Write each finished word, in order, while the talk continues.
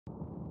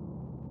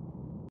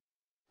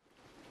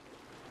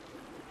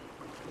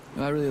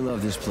I really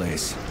love this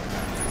place.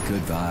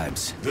 Good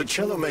vibes. The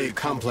Chelomey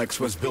complex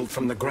was built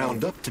from the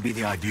ground up to be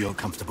the ideal,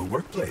 comfortable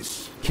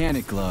workplace. Can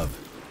Glove?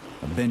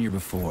 I've been here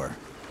before.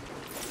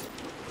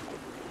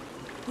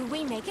 Will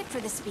we make it for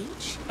the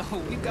speech?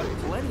 Oh, we've got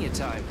plenty of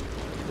time.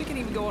 We can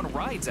even go on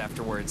rides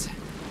afterwards.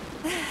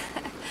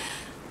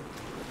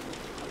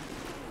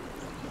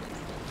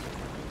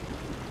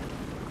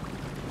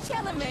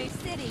 Chelomey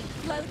City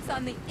floats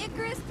on the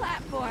Icarus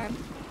platform,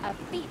 a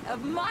feat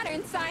of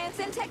modern science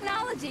and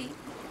technology.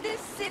 This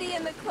city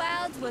in the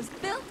clouds was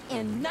built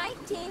in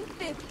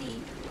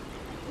 1950.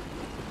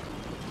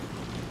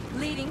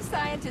 Leading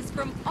scientists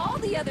from all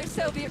the other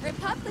Soviet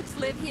republics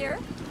live here,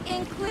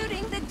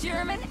 including the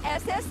German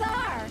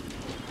SSR.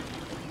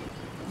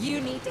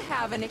 You need to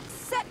have an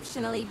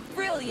exceptionally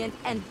brilliant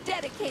and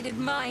dedicated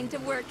mind to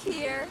work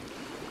here.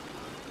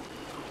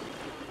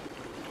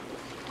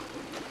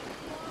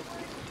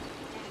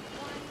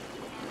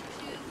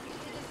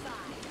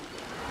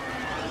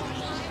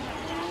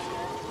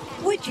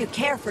 Would you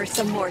care for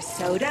some more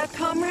soda,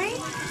 comrade?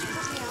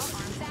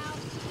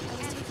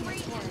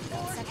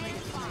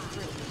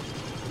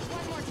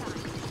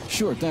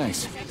 Sure,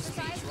 thanks.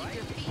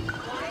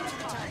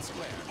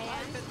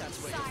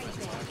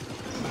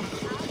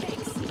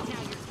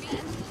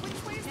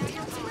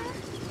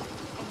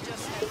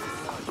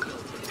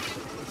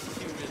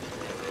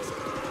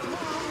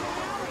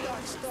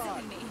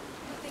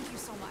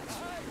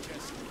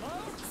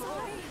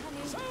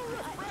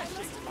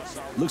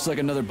 Looks like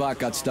another bot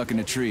got stuck in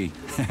a tree.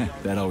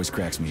 That always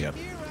cracks me up.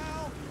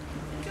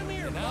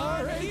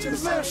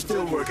 They're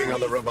still working on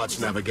the robot's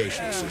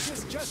navigation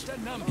systems.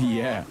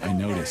 Yeah, I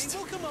noticed.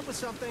 We'll come up with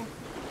something.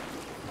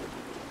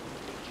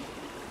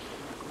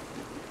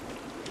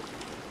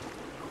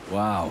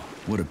 Wow,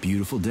 what a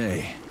beautiful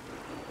day.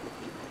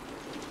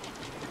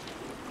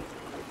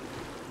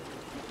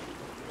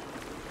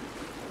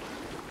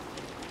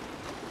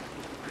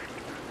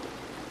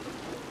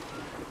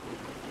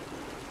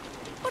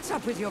 What's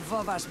up with your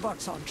Vovas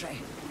box entree?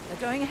 They're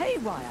going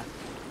haywire.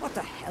 What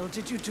the hell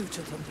did you do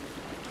to them?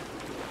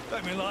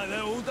 They've been like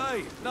that all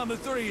day. Number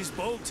 3 is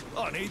booked.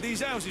 I need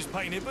these houses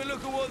painted, but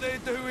look at what they're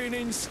doing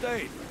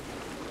instead.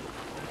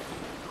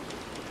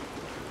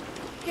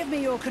 Give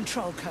me your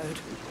control code.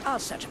 I'll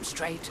set them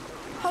straight.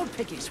 Hold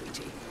Piggy,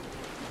 sweetie.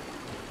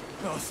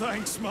 Oh,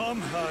 thanks,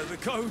 Mum. The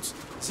code's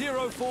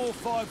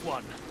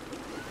 0451.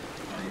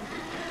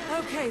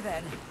 Okay,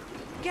 then.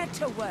 Get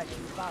to work,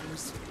 you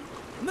bums.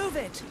 Move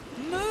it!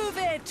 Move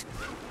it!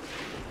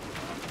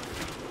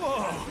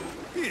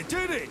 Whoa! You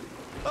did it!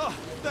 Oh,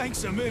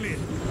 thanks a million.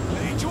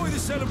 Enjoy the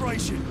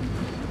celebration.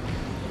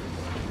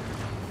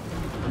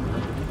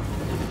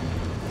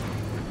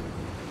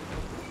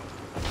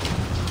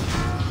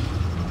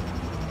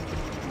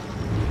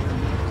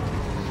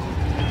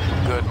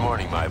 Good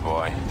morning, my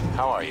boy.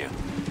 How are you?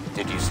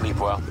 Did you sleep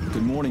well?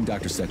 Good morning,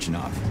 Dr.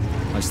 Sechenov.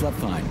 I slept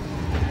fine.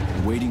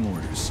 Awaiting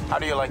orders. How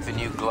do you like the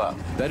new glove?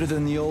 Better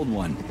than the old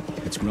one.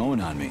 It's growing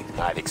on me.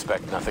 I'd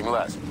expect nothing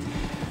less.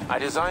 I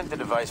designed the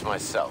device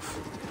myself.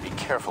 Be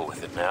careful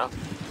with it now.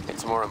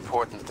 It's more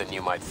important than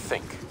you might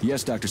think.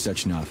 Yes, Dr.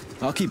 Sechenov.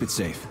 I'll keep it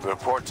safe.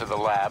 Report to the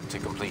lab to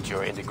complete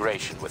your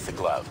integration with the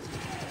glove.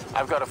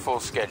 I've got a full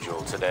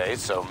schedule today,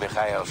 so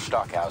Mikhail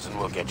Stockhausen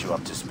will get you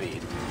up to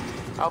speed.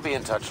 I'll be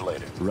in touch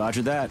later.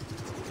 Roger that.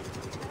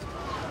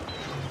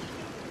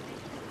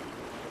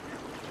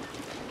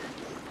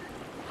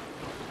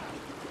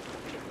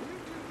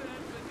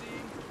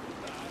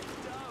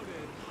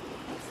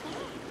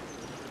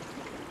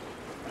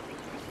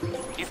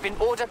 You've been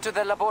ordered to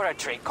the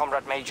laboratory,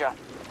 Comrade Major.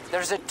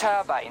 There's a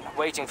turbine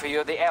waiting for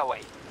you at the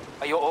airway.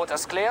 Are your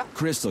orders clear?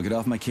 Crystal, get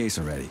off my case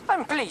already.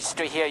 I'm pleased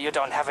to hear you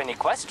don't have any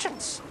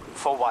questions,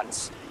 for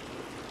once.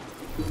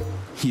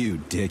 You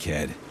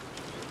dickhead.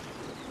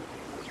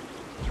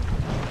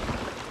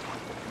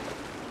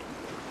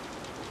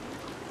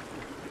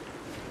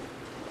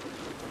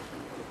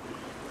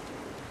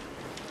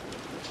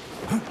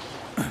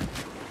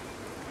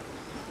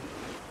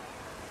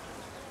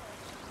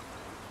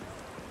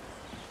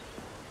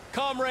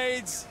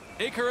 Comrades,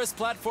 Icarus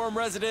platform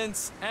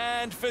residents,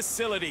 and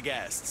facility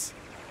guests.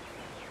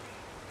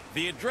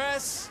 The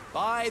address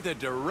by the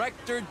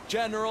Director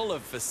General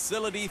of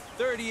Facility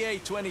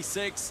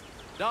 3826,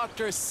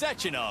 Dr.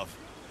 Sechenov,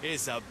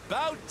 is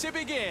about to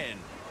begin.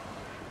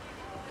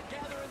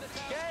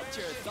 Get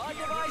your thought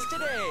device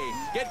today.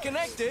 Get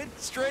connected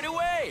straight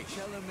away.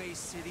 Chelomey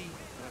City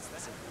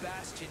is a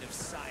bastion of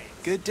science.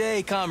 Good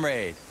day,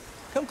 comrade.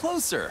 Come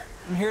closer.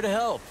 I'm here to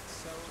help.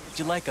 Would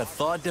you like a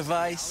thought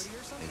device?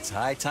 It's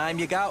high time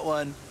you got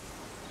one.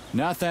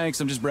 Nah, thanks.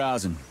 I'm just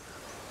browsing.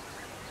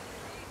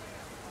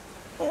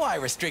 Why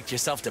restrict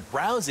yourself to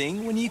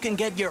browsing when you can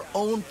get your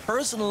own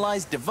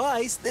personalized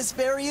device this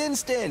very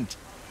instant?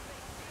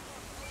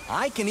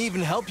 I can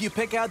even help you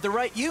pick out the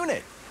right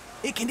unit.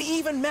 It can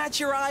even match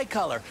your eye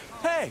color.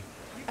 Hey,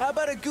 how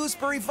about a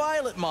gooseberry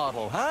violet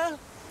model, huh?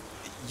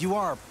 You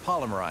are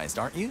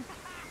polymerized, aren't you?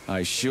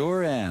 I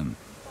sure am.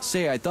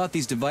 Say, I thought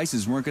these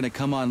devices weren't going to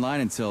come online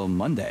until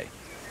Monday.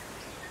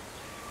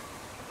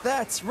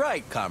 That's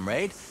right,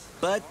 comrade.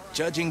 but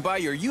judging by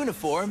your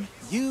uniform,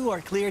 you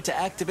are clear to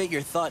activate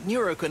your Thought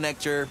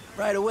Neuroconnector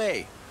right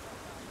away.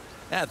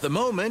 At the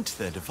moment,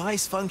 the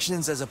device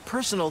functions as a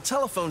personal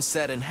telephone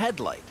set and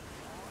headlight,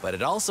 but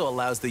it also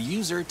allows the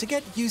user to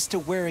get used to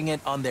wearing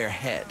it on their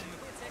head.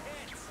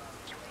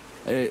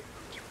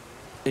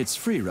 It's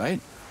free, right?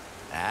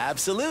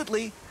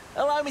 Absolutely.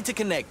 Allow me to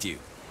connect you.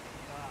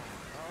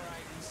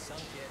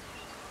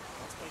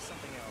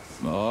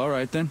 All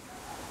right, then.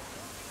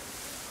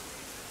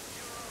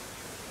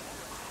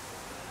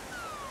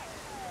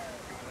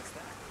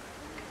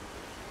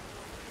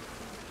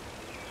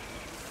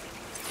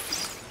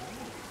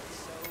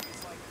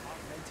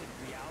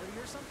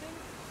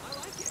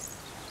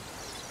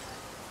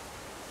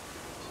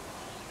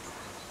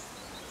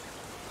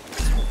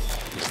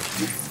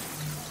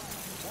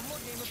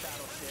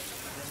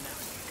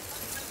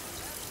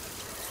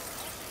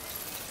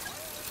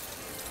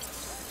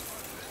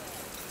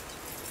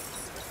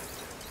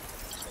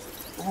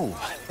 Oh,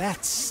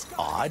 that's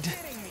odd.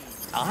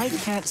 I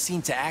can't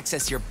seem to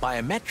access your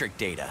biometric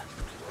data.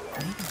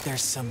 Maybe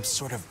there's some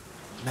sort of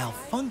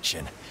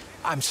malfunction.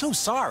 I'm so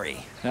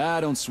sorry.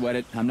 Don't sweat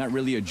it. I'm not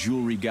really a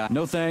jewelry guy.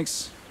 No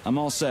thanks. I'm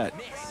all set.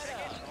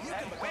 You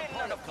can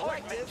win a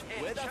collective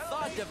with a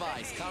thought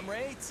device,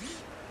 comrades.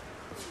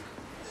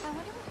 I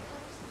wonder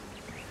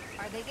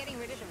what... Are they getting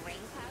rid of the rain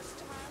clouds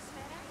tomorrow,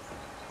 Sveta?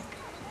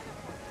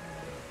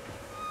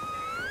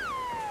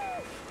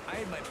 I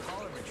had my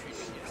polymer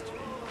treatment yesterday.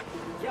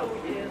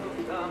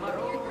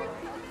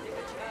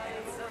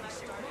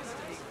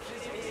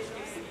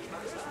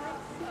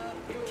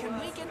 Can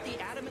we get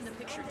the atom in the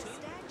picture too?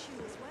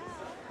 Statue as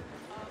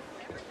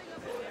well.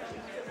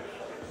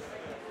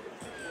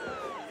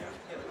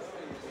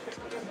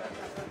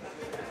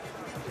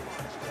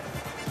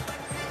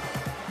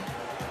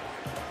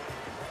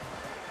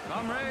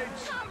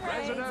 Comrades,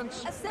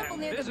 residents, assemble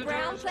and near the visitors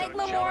Brown to Plague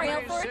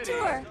Memorial Chauvet for a City.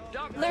 tour.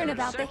 Dr. Learn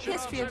about the Sechenov's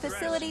history of address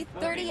Facility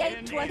will begin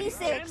in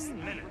 3826.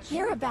 10 minutes.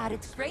 Hear about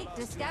its great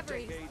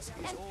discoveries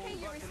and pay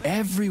your respects.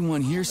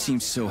 Everyone here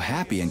seems so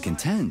happy and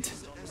content.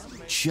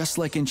 Just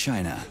like in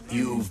China.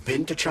 You've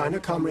been to China,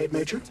 Comrade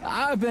Major?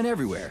 I've been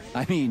everywhere.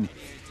 I mean,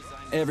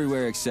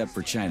 everywhere except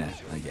for China,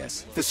 I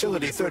guess.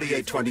 Facility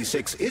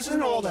 3826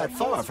 isn't all that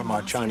far from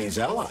our Chinese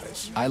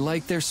allies. I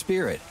like their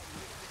spirit.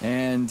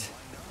 And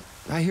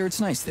I hear it's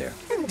nice there.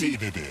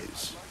 Indeed it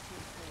is.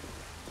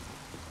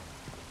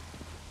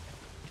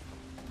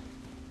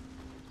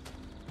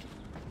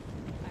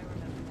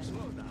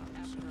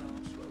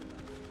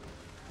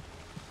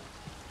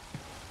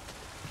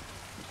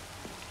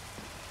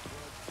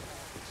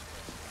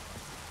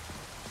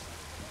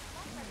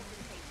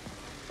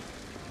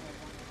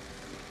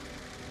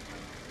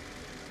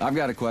 I've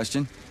got a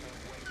question.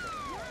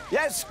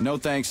 Yes, No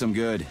thanks, I'm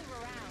good.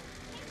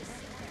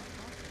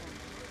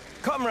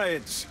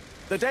 comrades,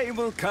 the day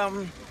will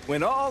come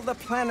when all the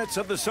planets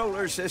of the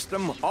solar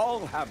system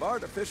all have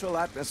artificial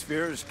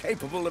atmospheres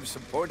capable of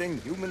supporting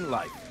human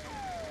life.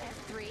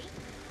 F3?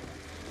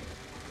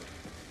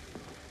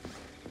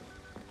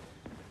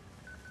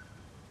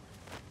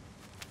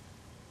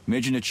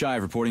 Major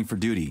Nechayev reporting for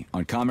duty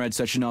on Comrade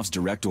Sechenov's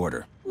direct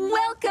order.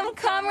 Welcome,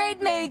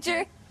 Comrade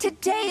Major.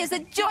 Today is a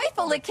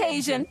joyful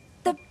occasion.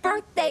 The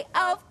birthday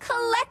of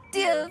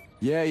Collective.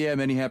 Yeah,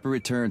 many happy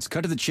returns.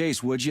 Cut to the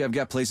chase, would you? I've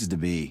got places to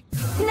be.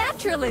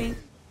 Naturally.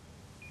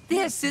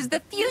 This is the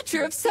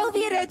future of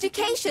Soviet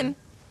education.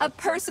 A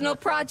personal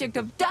project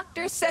of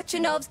Dr.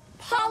 Sechenov's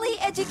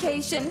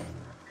Poly-Education.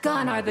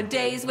 Gone are the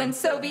days when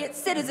Soviet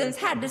citizens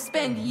had to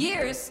spend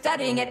years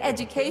studying at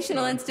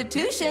educational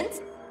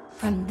institutions.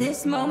 From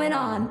this moment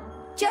on,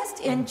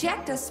 just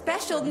inject a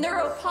special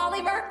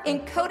neuropolymer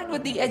encoded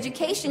with the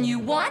education you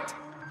want,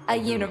 a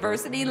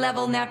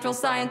university-level natural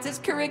sciences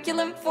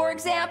curriculum, for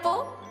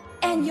example,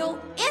 and you'll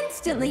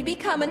instantly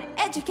become an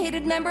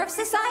educated member of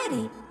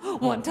society.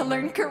 Want to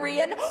learn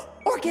Korean,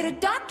 or get a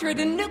doctorate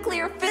in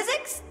nuclear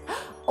physics,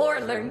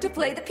 or learn to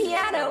play the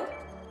piano?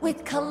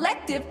 With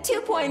Collective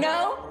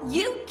 2.0,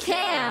 you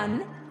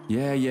can!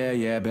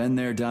 Yeah, been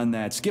there, done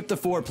that. Skip the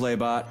foreplay,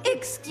 bot.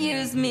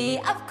 Excuse me,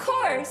 of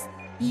course.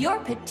 Your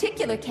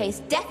particular case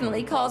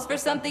definitely calls for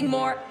something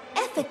more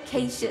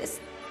efficacious.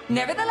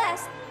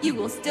 Nevertheless, you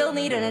will still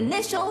need an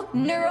initial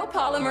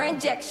neuropolymer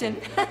injection.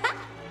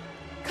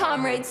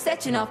 Comrade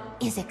Sechenov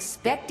is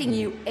expecting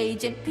you,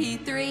 Agent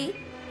P3.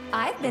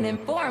 I've been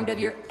informed of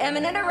your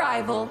imminent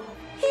arrival.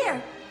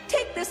 Here,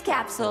 take this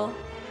capsule.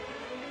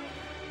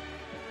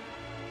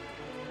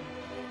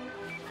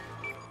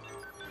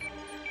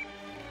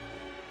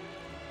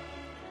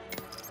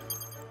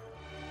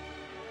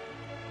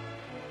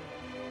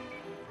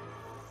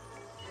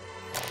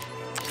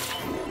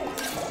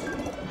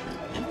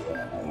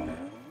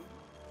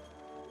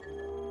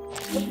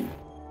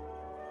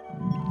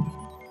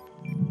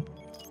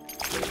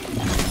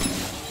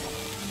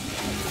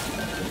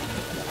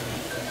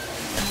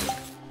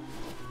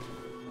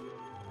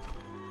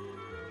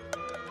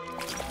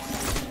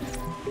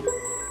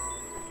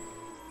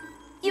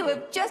 You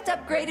have just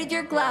upgraded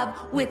your glove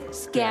with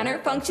scanner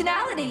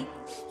functionality.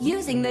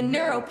 Using the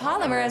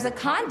neuropolymer as a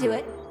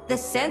conduit, The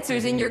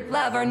sensors in your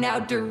glove are now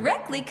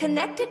directly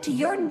connected to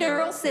your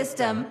neural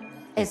system,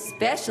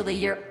 especially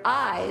your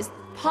eyes'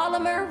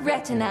 polymer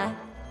retina.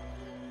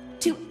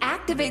 To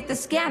activate the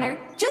scanner,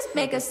 just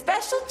make a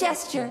special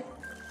gesture.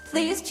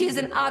 Please choose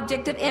an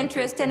object of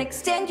interest and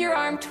extend your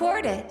arm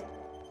toward it.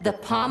 The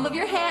palm of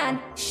your hand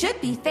should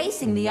be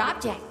facing the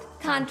object.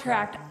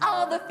 Contract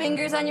all the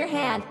fingers on your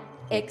hand,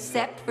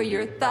 except for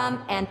your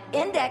thumb and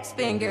index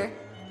finger.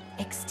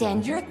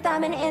 Extend your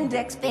thumb and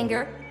index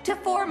finger to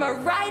form a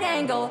right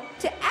angle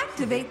to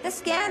activate the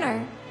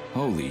scanner.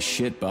 Holy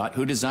shit, Bot.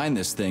 Who designed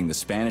this thing? The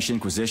Spanish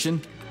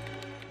Inquisition?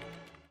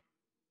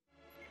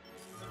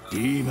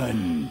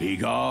 Demon, be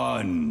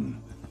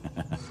gone!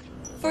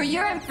 For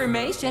your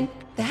information,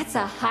 that's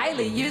a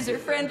highly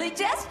user-friendly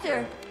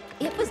gesture.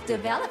 It was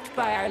developed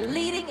by our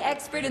leading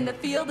expert in the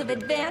field of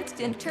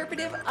advanced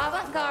interpretive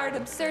avant-garde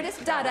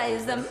absurdist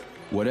Dadaism.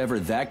 Whatever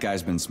that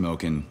guy's been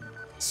smoking,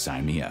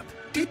 sign me up.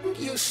 Didn't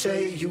you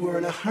say you were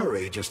in a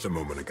hurry just a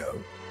moment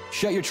ago?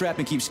 Shut your trap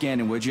and keep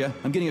scanning, would ya?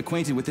 I'm getting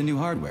acquainted with the new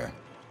hardware.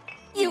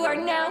 You are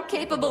now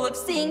capable of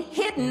seeing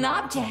hidden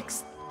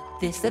objects.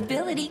 This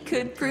ability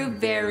could prove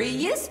very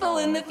useful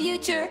in the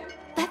future.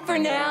 But for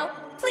now,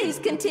 please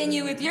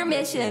continue with your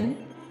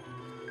mission.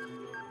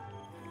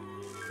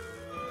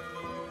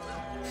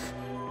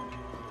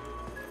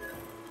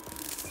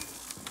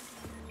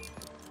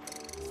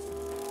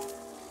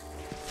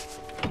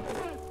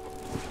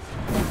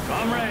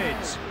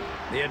 Comrades,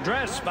 the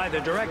address by the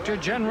Director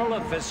General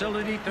of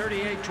Facility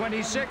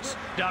 3826,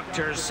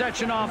 Dr.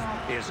 Sechenov,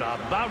 is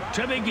about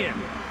to begin.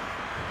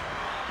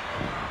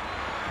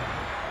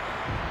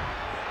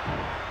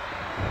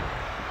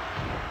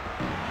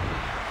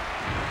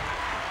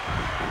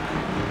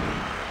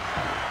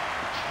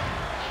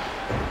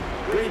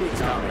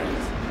 Greetings,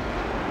 comrades.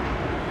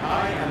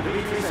 I am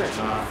Dmitry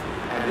Sechenov,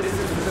 and this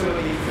is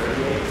Facility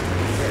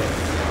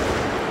 3826.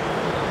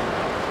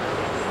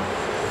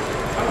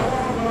 A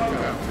warm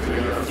welcome to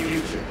your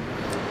future.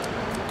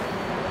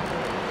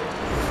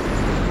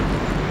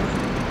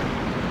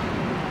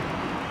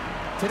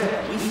 Today,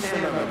 we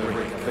stand on the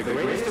brink of the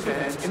greatest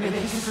event in the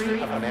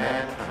history of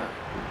mankind.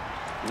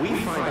 We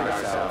find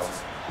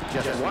ourselves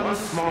just one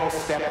small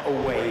step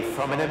away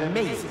from an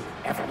amazing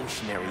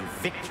evolutionary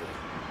victory.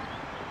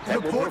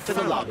 Report to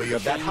the lobby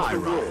of that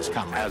high-rise,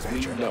 Comrade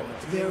Major.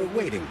 They're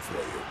waiting for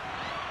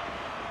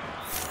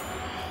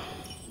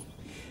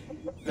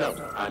you. No,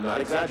 I'm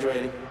not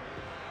exaggerating.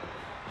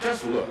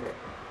 Just look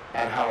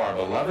at how our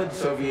beloved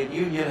Soviet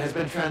Union has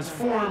been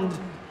transformed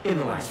in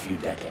the last few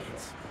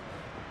decades.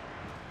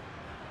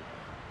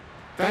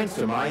 Thanks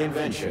to my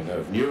invention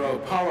of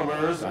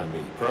neuropolymers and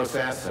the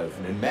process of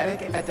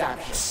pneumatic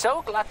adaptation.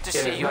 So glad to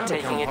see you're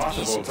taking it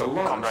easy,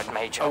 Comrade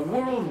Major.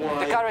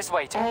 The car is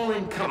waiting.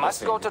 You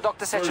must go to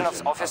Dr.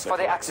 Sechenov's office for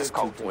the access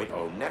code.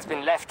 It's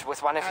been left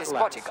with one of his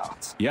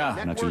bodyguards.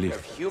 Yeah, not too late.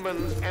 Of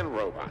humans and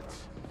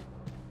robots.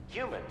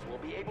 Humans will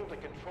be able to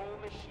control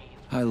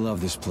machines. I love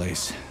this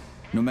place.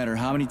 No matter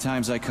how many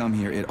times I come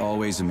here, it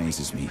always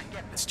amazes me.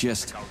 It's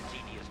just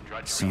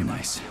so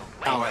nice.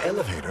 Our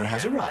elevator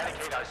has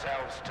arrived.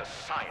 Ourselves to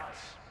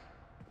science.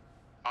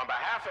 On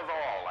behalf of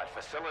all at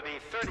Facility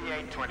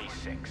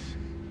 3826,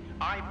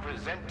 I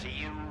present to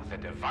you the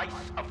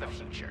device of the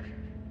future.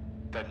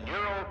 The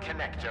neural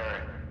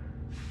connector,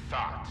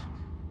 Thought.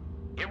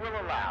 It will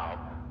allow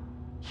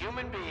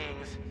human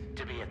beings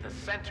to be at the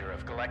center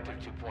of Collective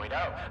 2.0,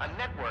 a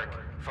network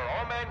for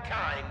all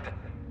mankind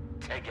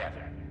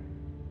together.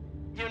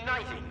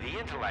 Uniting the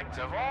intellects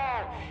of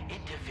all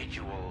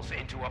individuals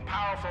into a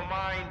powerful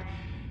mind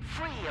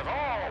free of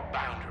all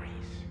boundaries.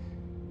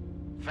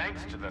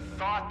 Thanks to the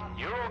Thought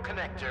Neural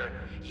Connector,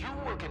 you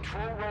will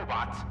control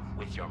robots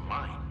with your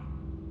mind.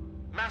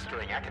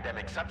 Mastering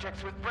academic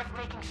subjects with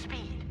breathtaking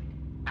speed.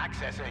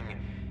 Accessing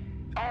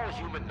all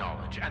human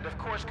knowledge, and of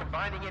course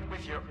combining it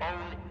with your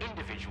own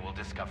individual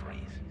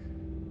discoveries.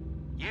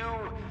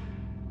 You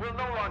will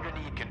no longer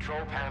need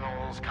control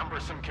panels,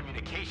 cumbersome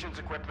communications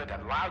equipment,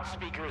 and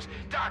loudspeakers,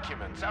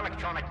 documents,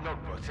 electronic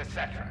notebooks,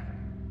 etc.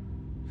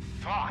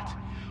 Thought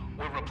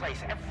will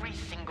replace every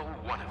single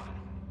one of them.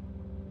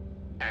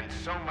 And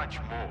so much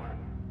more.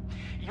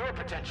 Your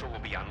potential will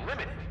be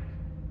unlimited.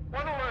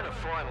 Want to learn a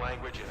foreign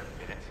language in a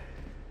minute?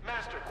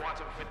 Master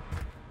quantum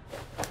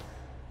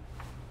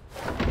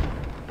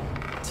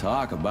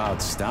Talk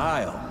about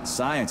style.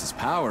 Science is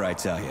power, I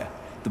tell you.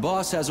 The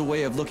boss has a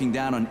way of looking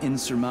down on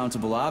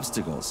insurmountable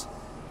obstacles.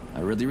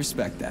 I really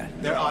respect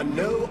that. There are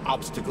no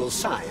obstacles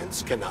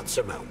science cannot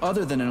surmount.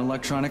 Other than an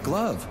electronic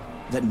glove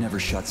that never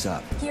shuts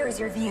up. Here's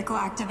your vehicle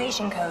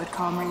activation code,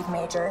 Comrade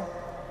Major.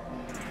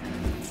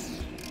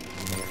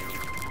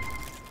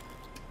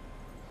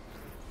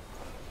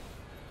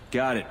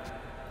 Got it.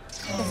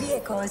 The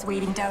vehicle is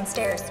waiting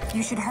downstairs.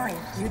 You should hurry.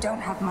 You don't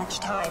have much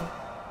time.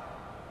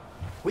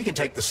 We can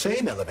take the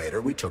same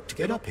elevator we took to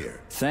get up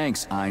here.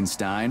 Thanks,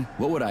 Einstein.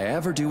 What would I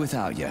ever do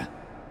without you?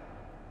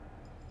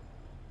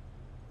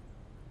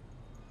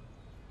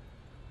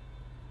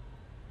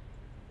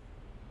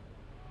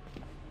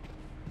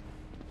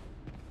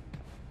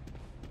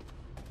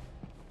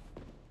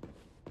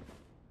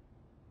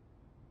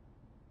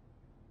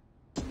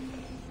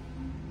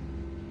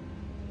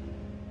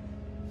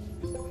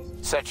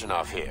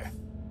 Sechenov here.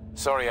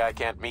 Sorry I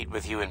can't meet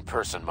with you in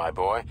person, my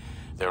boy.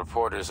 The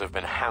reporters have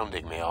been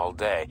hounding me all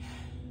day.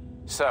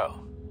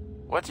 So,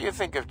 what do you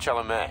think of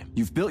Chelomey?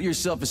 You've built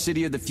yourself a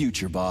city of the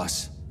future,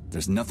 boss.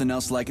 There's nothing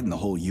else like it in the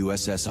whole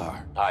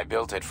USSR. I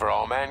built it for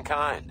all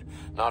mankind,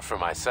 not for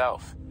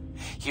myself.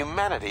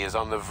 Humanity is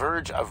on the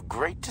verge of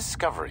great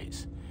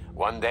discoveries.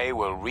 One day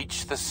we'll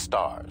reach the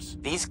stars.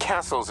 These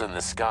castles in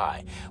the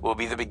sky will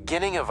be the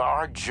beginning of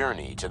our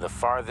journey to the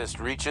farthest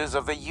reaches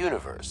of the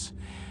universe.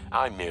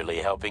 I'm merely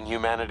helping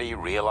humanity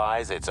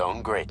realize its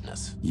own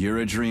greatness. You're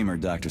a dreamer,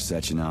 Dr.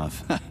 Sechenov.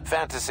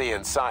 Fantasy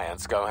and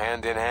science go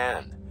hand in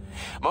hand.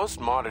 Most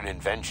modern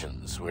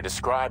inventions were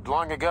described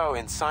long ago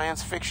in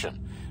science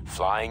fiction.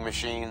 Flying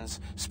machines,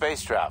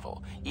 space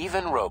travel,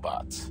 even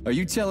robots. Are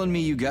you telling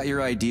me you got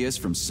your ideas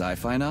from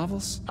sci-fi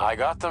novels? I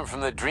got them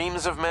from the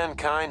dreams of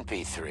mankind,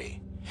 P3.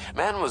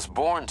 Man was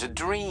born to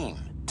dream,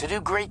 to do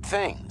great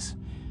things.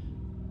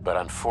 But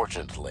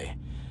unfortunately,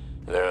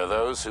 there are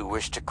those who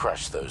wish to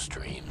crush those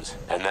dreams.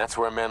 And that's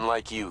where men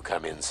like you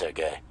come in,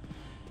 Sergei.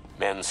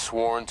 Men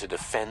sworn to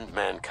defend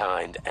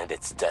mankind and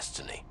its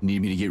destiny.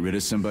 Need me to get rid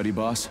of somebody,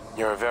 boss?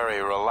 You're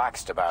very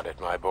relaxed about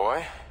it, my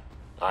boy.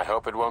 I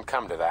hope it won't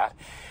come to that.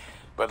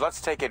 But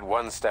let's take it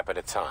one step at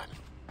a time.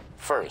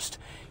 First,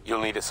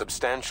 you'll need a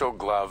substantial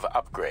glove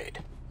upgrade.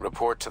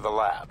 Report to the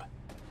lab.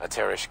 A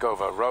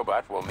Tereshkova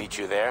robot will meet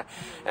you there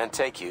and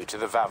take you to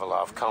the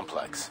Vavilov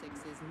complex.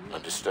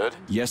 Understood?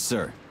 Yes,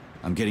 sir.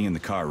 I'm getting in the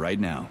car right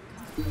now.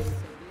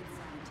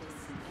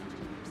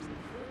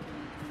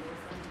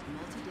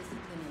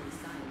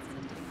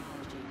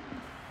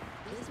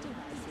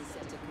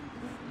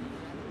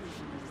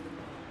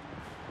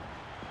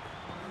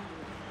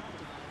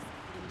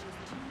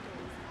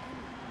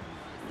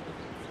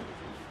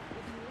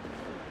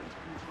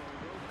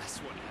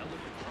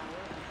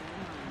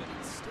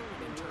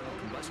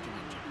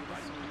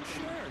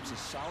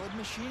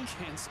 Machine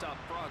can't stop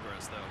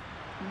progress, though.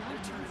 They're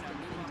turning out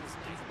new models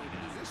daily.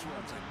 This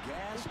one's a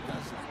gas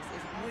guzzler.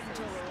 Wait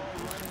until they're all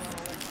running on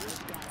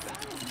electricity.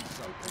 That'll be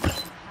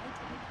something.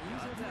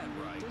 Got that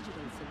right.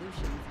 Digital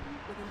solutions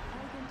with an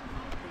elegant,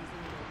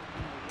 high-pleasing look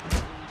and a wide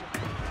range of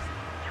colors.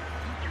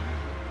 You can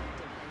create a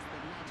device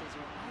that matches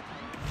your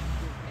iPad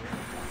with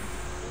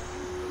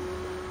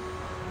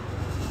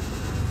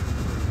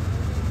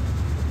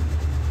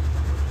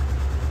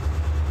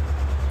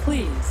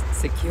Please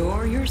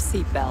secure your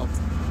seatbelt.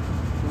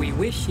 We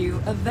wish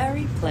you a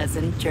very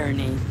pleasant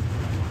journey.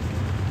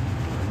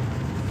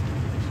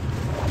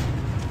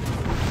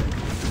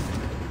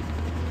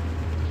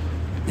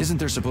 Isn't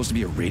there supposed to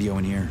be a radio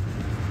in here?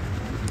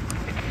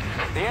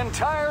 The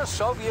entire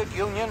Soviet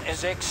Union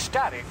is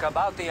ecstatic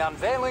about the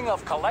unveiling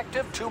of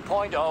Collective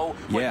 2.0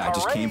 Yeah, I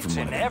just came parades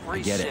from one in of them. every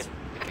I get city. it.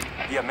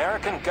 The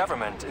American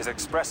government is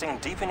expressing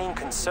deepening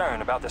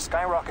concern about the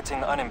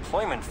skyrocketing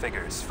unemployment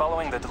figures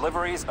following the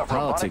deliveries of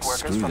robotic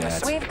workers from the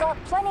city. We've got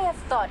plenty of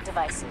thought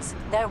devices.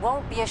 There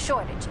won't be a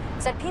shortage,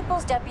 said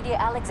People's Deputy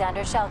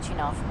Alexander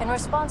Shalchinov in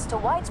response to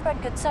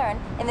widespread concern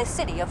in the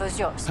city of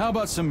Ozyorsk. How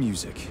about some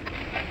music?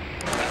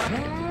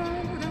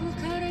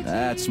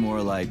 That's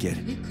more like it.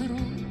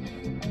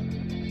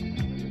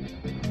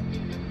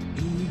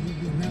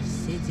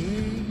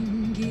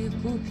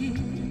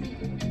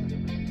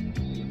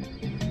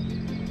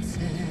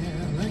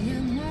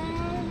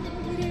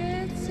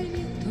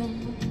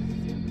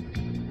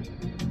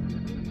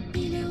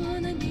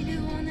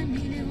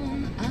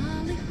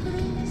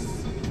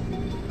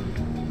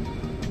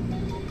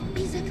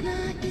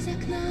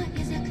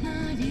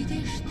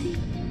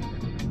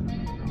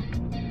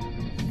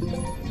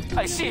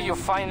 I see you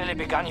finally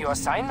begun your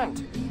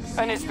assignment.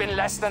 And it's been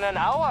less than an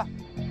hour.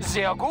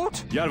 Sehr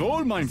gut.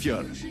 Jawohl, mein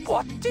Führer.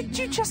 What did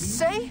you just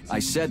say? I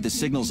said the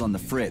signal's on the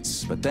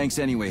fritz, but thanks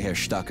anyway, Herr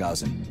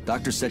Stockhausen.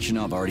 Dr.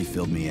 Sechenov already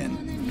filled me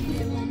in.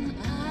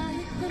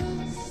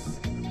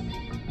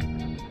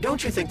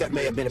 Don't you think that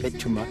may have been a bit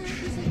too much?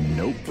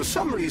 Nope. For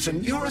some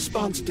reason, your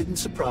response didn't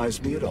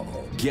surprise me at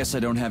all. Guess I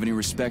don't have any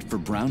respect for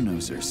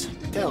brown-nosers.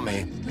 Tell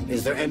me,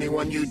 is there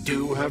anyone you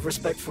do have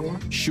respect for?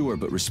 Sure,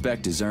 but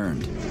respect is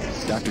earned.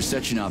 Dr.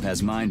 Sechenov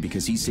has mine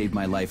because he saved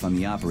my life on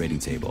the operating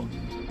table.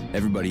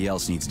 Everybody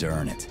else needs to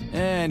earn it.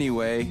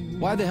 Anyway,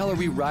 why the hell are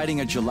we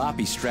riding a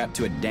jalopy strapped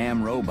to a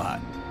damn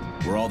robot?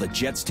 Were all the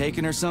jets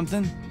taken or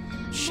something?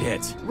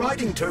 Shit.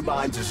 Riding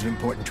turbines is an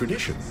important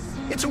tradition.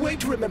 It's a way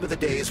to remember the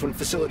days when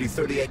Facility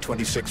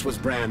 3826 was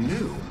brand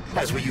new,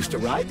 as we used to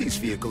ride these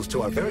vehicles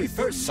to our very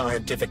first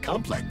scientific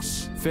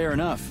complex. Fair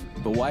enough,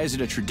 but why is it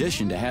a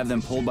tradition to have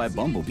them pulled by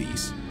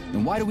bumblebees?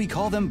 And why do we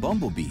call them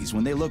bumblebees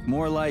when they look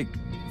more like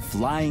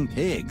flying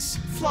pigs?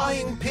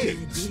 Flying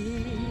pigs?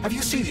 Have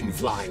you seen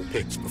flying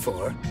pigs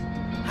before?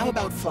 How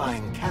about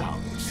flying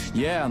cows?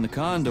 Yeah, on the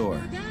Condor.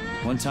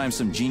 One time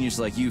some genius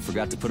like you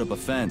forgot to put up a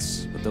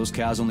fence, but those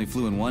cows only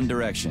flew in one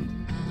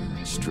direction.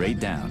 Straight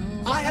down.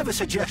 I have a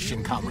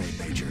suggestion, Comrade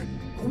Major.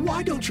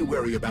 Why don't you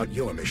worry about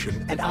your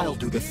mission, and I'll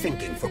do the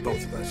thinking for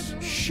both of us?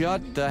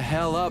 Shut the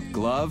hell up,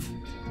 Glove.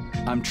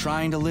 I'm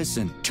trying to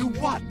listen. To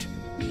what?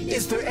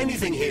 Is there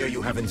anything here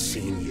you haven't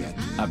seen yet?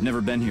 I've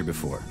never been here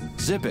before.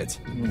 Zip it.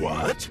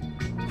 What?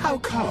 How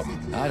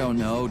come? I don't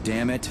know,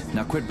 damn it.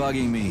 Now quit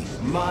bugging me.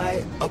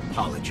 My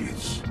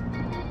apologies.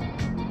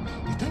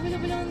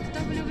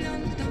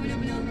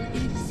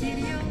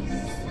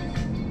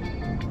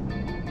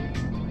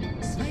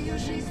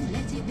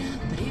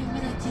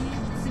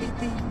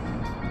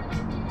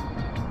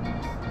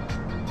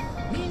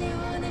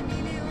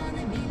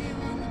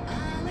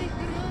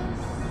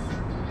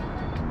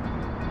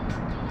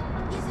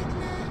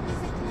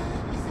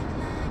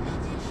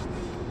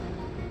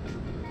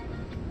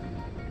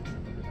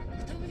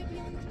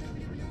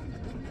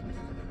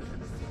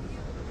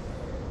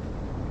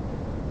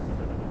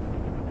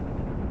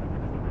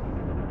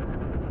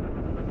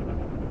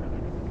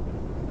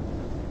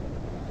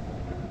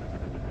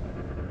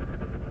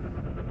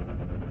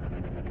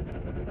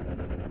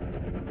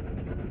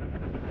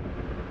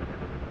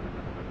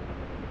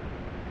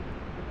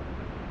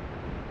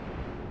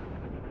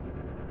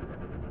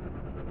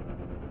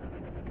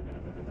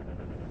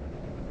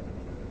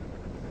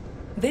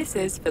 This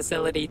is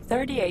Facility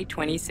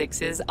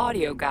 3826's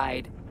audio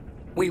guide.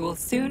 We will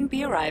soon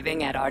be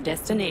arriving at our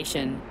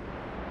destination.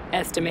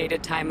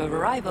 Estimated time of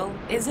arrival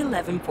is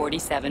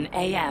 11:47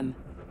 a.m.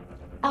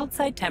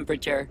 Outside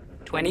temperature,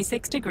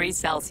 26 degrees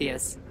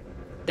Celsius.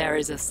 There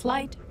is a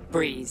slight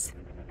breeze.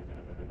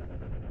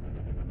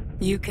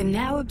 You can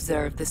now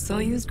observe the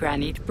Soyuz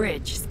Granite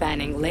Bridge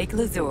spanning Lake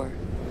Lazur,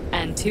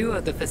 and two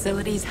of the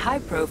facility's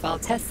high-profile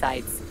test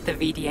sites, the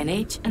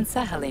VDNH and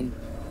Sakhalin.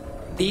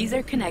 These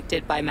are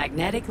connected by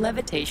magnetic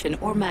levitation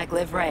or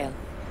maglev rail.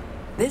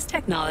 This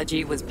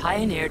technology was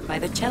pioneered by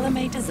the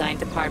Chelomey Design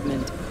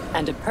Department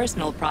and a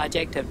personal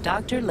project of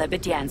Dr.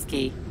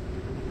 Lebedyansky.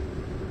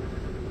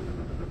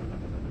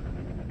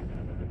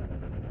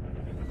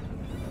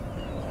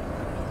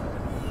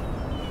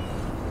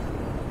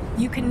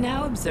 You can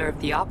now observe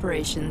the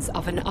operations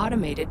of an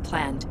automated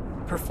plant,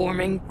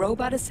 performing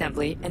robot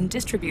assembly and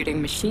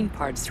distributing machine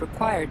parts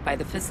required by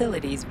the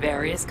facility's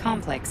various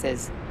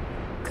complexes.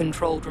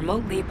 Controlled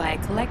remotely by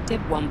a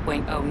collective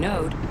 1.0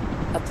 node,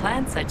 a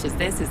plant such as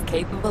this is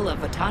capable of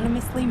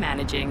autonomously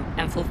managing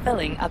and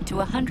fulfilling up to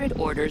 100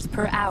 orders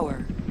per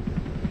hour.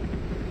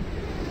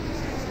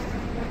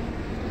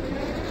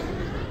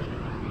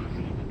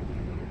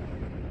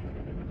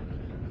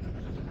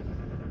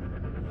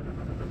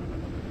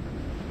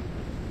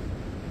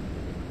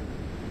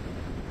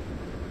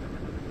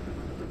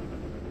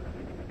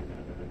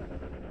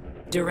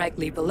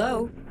 Directly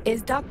below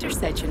is Dr.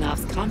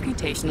 Sechenov's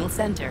Computational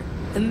Center,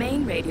 the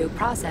main radio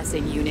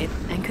processing unit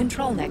and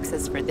control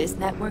nexus for this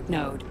network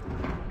node.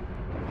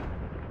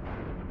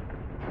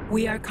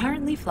 We are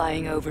currently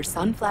flying over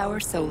Sunflower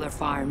solar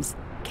farms,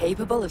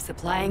 capable of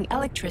supplying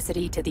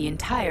electricity to the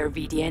entire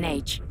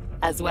VDNH,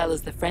 as well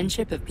as the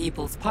Friendship of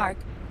People's Park,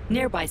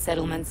 nearby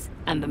settlements,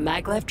 and the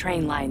maglev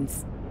train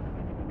lines.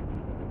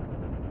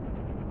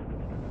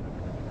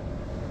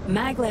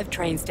 Maglev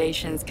train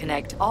stations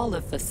connect all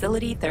of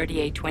Facility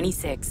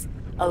 3826,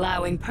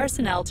 allowing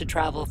personnel to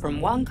travel from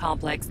one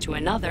complex to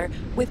another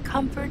with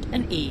comfort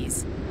and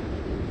ease.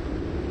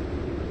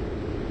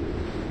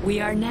 We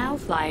are now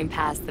flying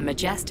past the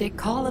majestic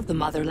Call of the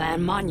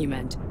Motherland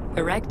Monument,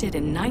 erected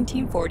in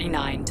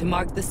 1949 to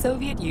mark the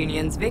Soviet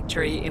Union's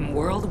victory in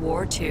World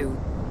War II,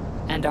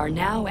 and are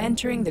now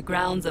entering the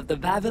grounds of the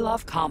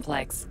Vavilov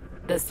Complex,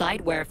 the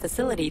site where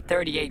Facility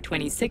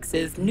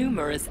 3826's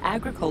numerous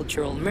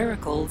agricultural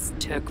miracles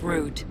took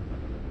root.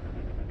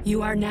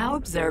 You are now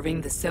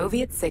observing the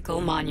Soviet Sickle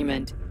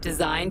Monument,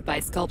 designed by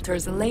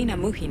sculptors Elena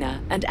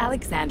Muhina and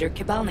Alexander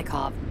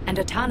Kibalnikov, and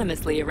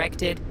autonomously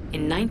erected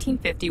in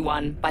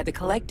 1951 by the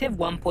Collective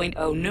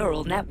 1.0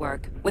 Neural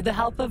Network with the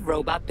help of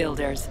robot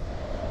builders.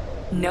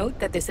 Note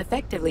that this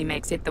effectively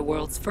makes it the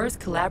world's first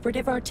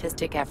collaborative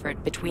artistic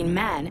effort between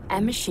man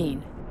and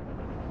machine.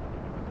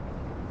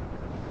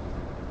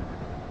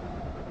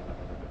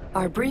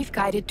 Our brief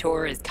guided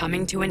tour is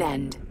coming to an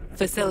end.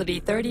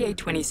 Facility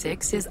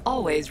 3826 is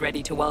always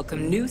ready to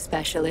welcome new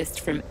specialists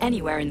from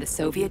anywhere in the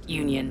Soviet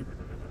Union.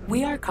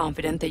 We are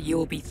confident that you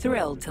will be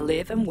thrilled to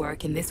live and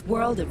work in this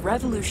world of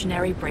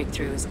revolutionary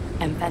breakthroughs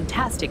and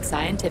fantastic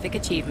scientific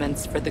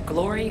achievements for the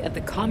glory of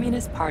the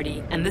Communist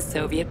Party and the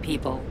Soviet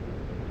people.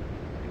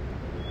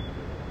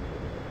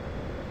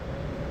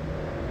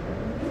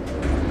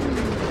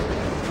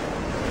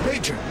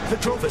 Major, the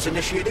Drove is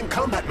initiating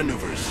combat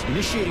maneuvers.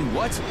 Initiating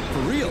what? For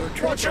real?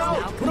 Watch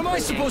out! What am I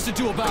supposed to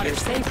do about For your it?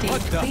 safety,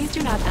 What the? please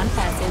do not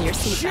unfasten your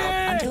seatbelt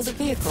Shit! until the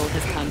vehicle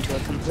has come to a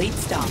complete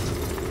stop.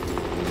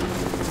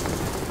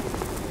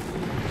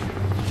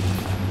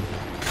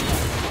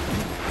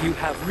 You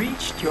have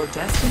reached your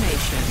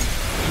destination.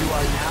 You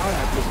are now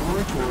at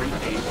Laboratory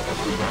 8 of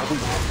the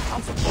Vavilov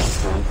Alpha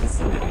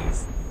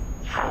facilities.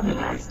 Have a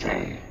nice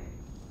day.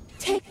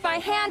 Take my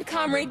hand,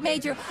 Comrade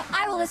Major.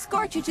 I will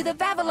escort you to the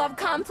Vavilov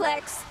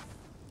complex.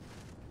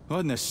 What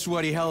in the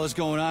sweaty hell is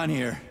going on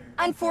here?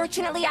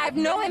 Unfortunately, I have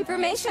no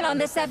information on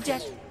the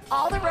subject.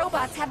 All the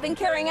robots have been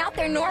carrying out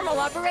their normal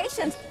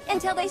operations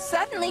until they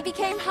suddenly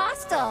became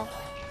hostile.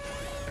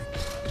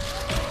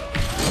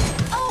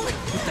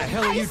 the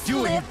hell are you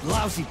doing, you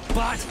lousy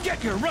bot?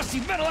 Get your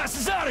rusty metal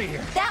asses out of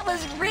here! That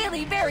was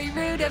really very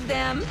rude of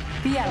them.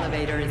 The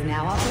elevator is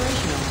now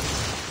operational.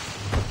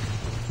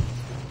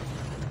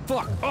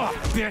 Fuck off,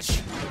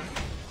 bitch!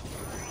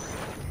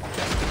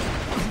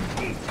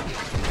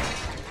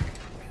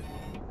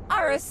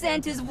 Our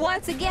ascent is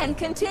once again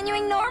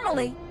continuing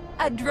normally.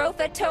 A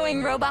Drofa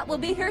towing robot will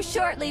be here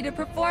shortly to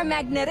perform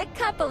magnetic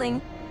coupling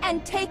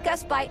and take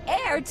us by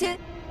air to...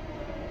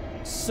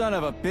 Son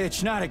of a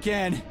bitch, not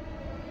again.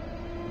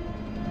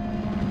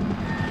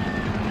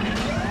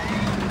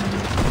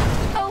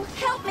 Oh,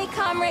 help me,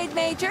 Comrade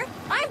Major.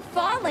 I'm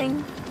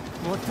falling.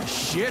 What the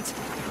shit?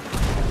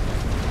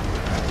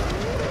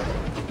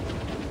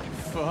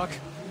 Fuck.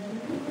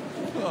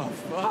 Oh,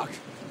 fuck.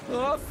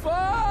 Oh,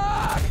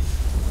 fuck!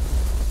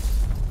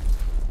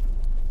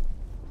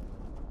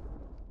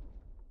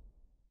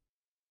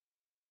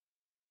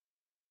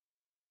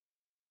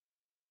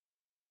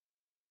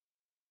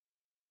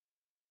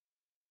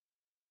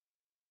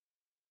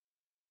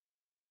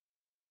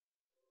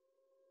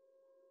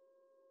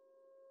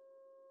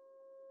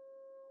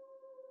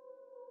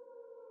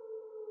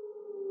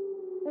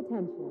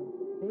 Attention,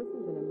 this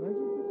is an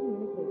emergency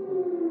communication.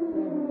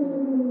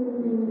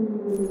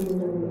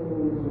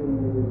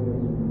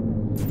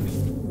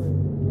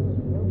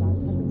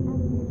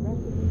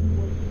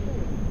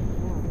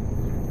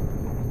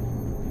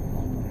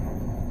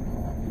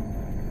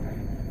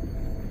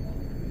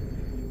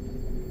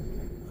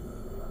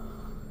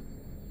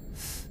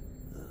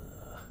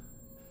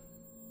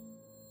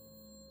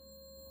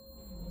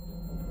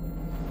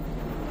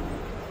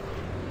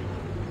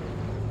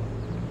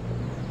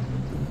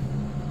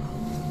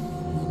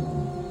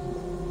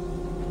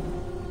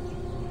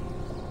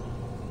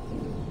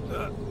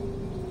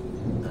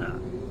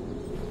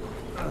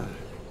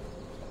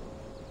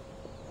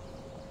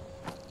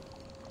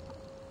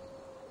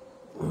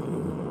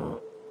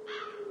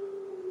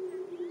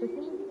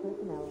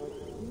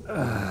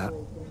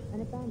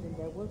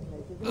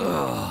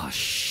 Oh,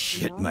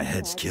 shit, my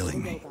head's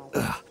killing me.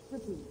 Ugh.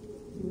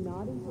 Do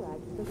not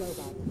interact with the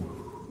robot.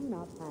 Do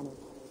not panic.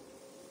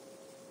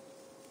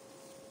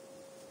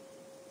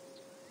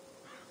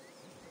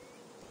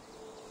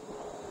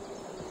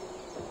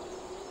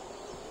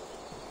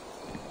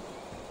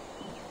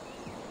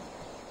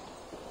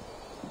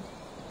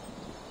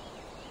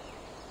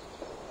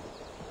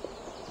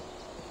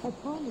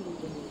 Upon leaving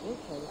the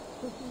workplace,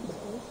 proceed to the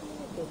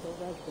official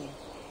residence.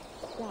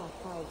 Staff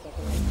housed at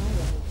the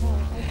entire hotel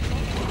are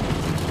stopped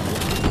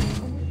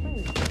and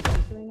refrain from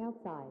venturing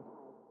outside.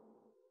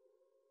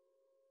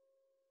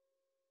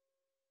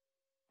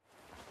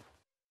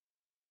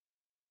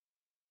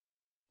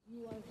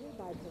 You are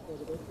hereby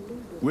prohibited to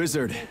leave your...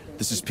 Wizard,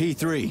 this is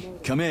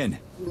P3. Come in.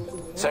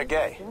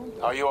 Sergei,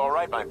 are you all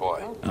right, my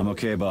boy? I'm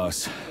okay,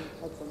 boss.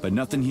 But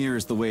nothing here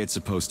is the way it's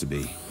supposed to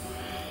be.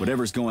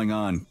 Whatever's going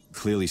on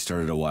clearly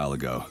started a while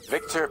ago.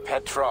 Viktor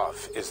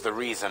Petrov is the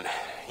reason.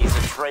 He's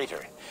a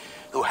traitor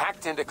who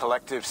hacked into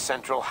Collective's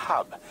central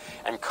hub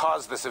and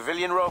caused the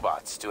civilian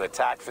robots to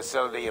attack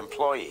facility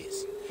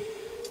employees.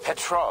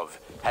 Petrov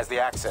has the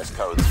access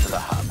codes to the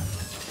hub.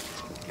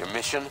 Your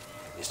mission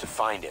is to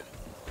find him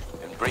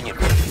and bring him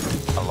to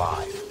you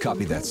alive.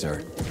 Copy that, sir.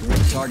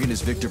 The target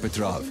is Viktor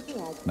Petrov.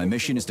 My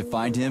mission is to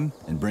find him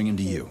and bring him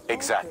to you.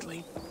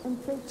 Exactly.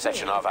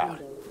 Sechenov out.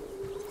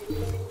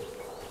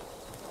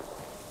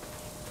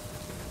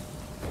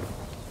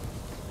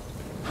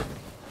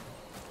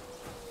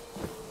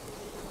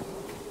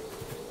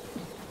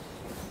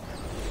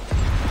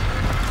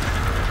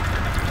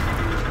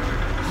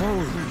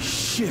 Holy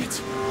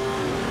shit!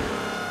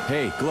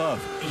 Hey,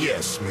 Glove.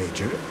 Yes,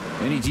 Major?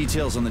 Any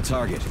details on the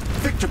target?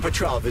 Viktor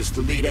Petrov is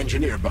the lead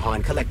engineer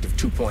behind Collective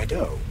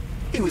 2.0.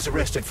 He was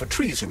arrested for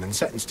treason and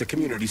sentenced to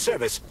community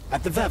service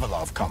at the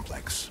Vavilov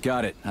complex.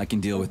 Got it. I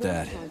can deal with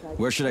that.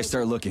 Where should I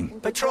start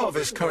looking? Petrov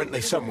is currently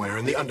somewhere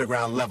in the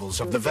underground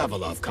levels of the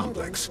Vavilov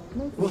complex.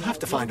 We'll have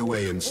to find a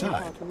way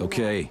inside.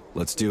 Okay,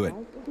 let's do it.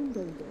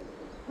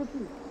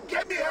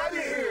 Get me out of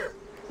here!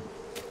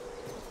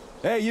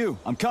 Hey, you!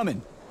 I'm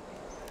coming!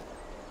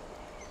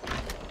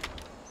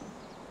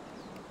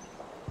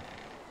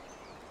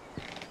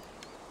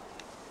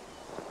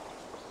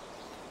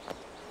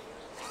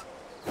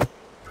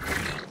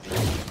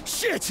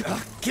 Shit!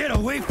 Get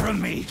away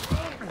from me!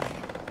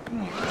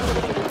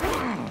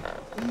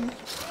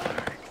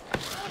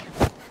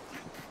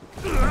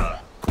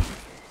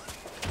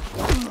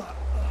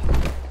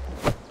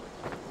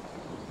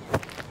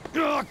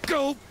 Oh,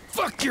 go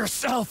fuck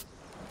yourself!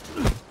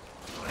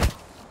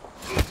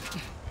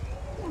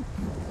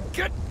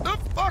 Get the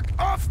fuck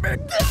off me!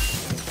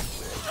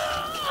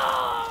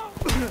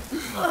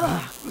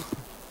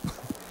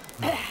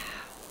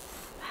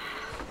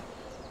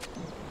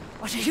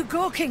 What are you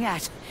gawking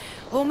at?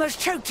 Almost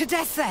choked to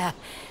death there.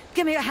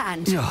 Give me a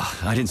hand. Oh,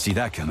 I didn't see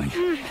that coming.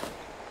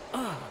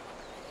 Oh.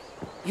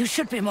 You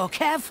should be more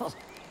careful.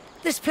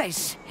 This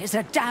place is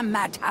a damn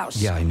madhouse.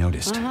 Yeah, I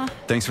noticed.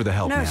 Thanks for the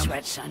help, no ma'am.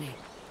 sweat, Sonny.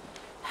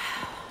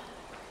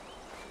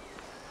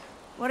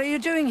 What are you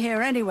doing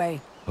here, anyway?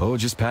 Oh,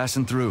 just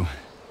passing through.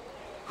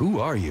 Who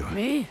are you?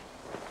 Me?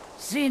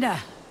 Xena.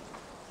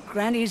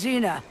 Granny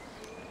Xena.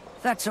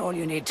 That's all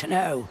you need to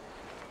know.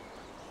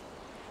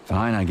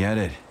 Fine, I get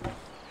it.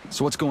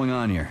 So what's going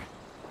on here?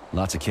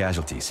 Lots of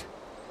casualties.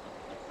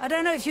 I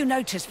don't know if you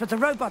noticed, but the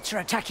robots are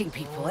attacking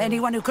people.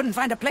 Anyone who couldn't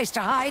find a place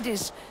to hide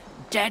is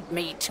dead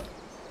meat.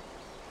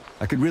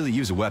 I could really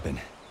use a weapon.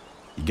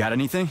 You got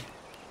anything?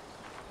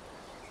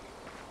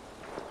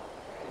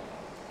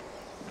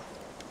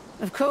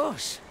 Of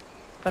course.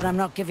 But I'm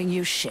not giving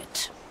you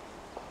shit.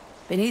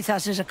 Beneath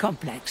us is a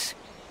complex.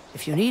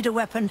 If you need a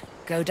weapon,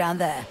 go down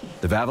there.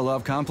 The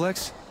Vavilov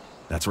complex?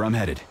 That's where I'm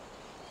headed.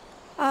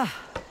 Ah.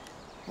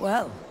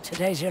 Well,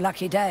 today's your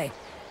lucky day.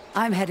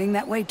 I'm heading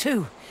that way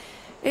too.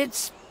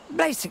 It's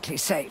basically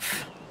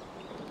safe.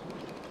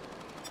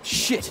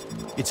 Shit!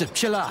 It's a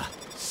Pchela!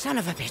 Son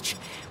of a bitch.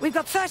 We've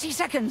got 30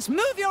 seconds.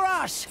 Move your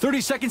ass! 30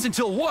 seconds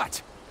until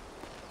what?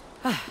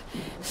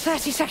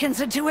 30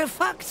 seconds until we're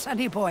fucked,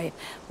 sonny boy.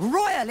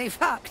 Royally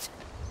fucked.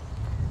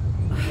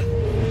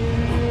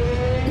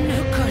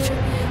 No good.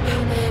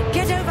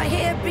 Get over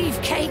here,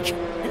 beefcake.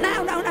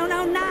 Now,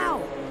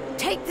 now.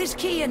 Take this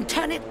key and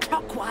turn it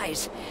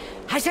clockwise.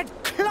 I said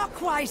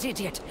clockwise,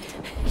 idiot.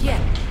 Yeah,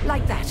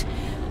 like that.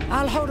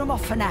 I'll hold them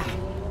off for now.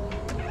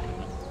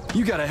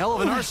 You got a hell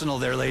of an arsenal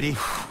there, lady.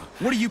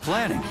 What are you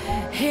planning?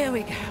 Here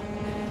we go.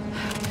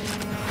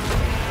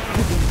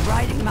 You've been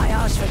riding my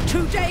ass for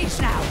 2 days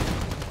now.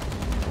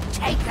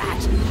 Take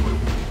that.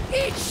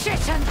 Eat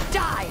shit and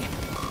die.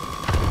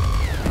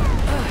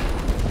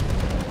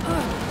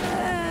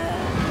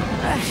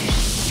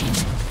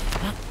 Shit.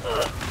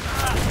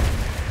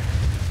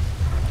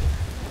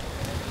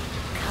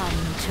 Come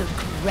to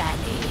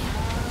Granny.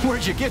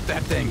 Where'd you get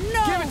that thing?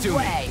 No Give it to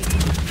way.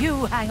 me.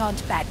 You hang on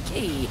to that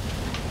key.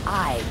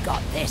 I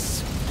got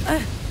this.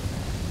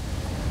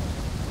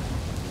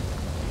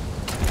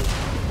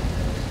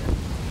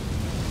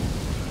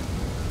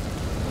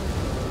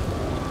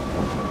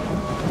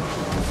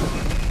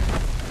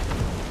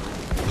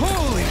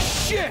 Holy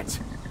shit!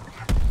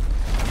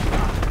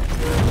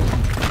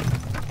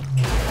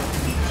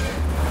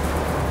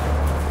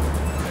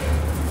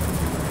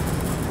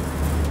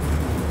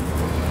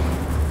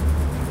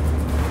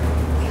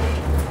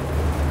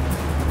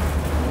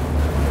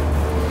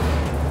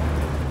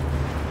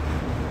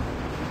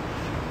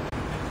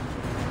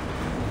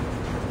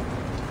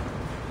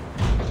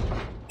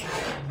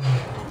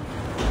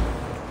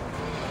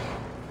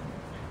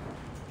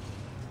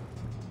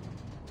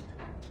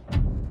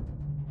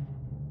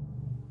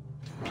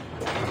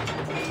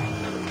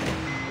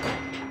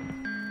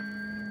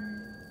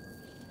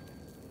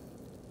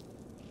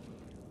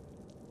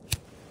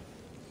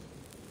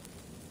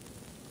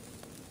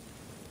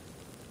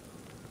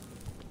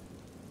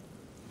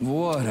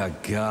 What a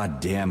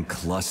goddamn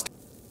cluster.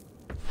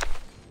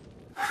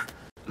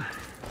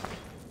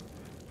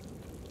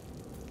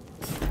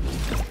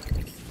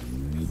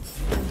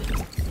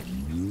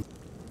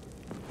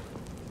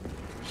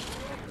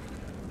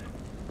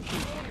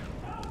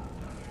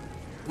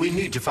 We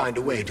need to find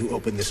a way to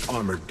open this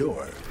armored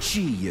door.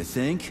 Gee, you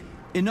think?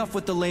 Enough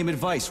with the lame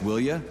advice, will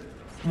ya?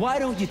 Why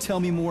don't you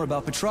tell me more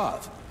about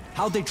Petrov?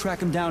 How'd they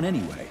track him down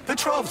anyway?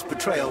 Petrov's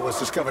betrayal was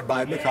discovered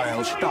by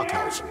Mikhail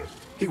Stockhausen.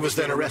 He was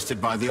then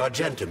arrested by the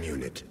Argentum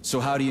unit.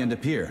 So how'd he end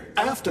up here?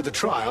 After the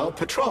trial,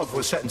 Petrov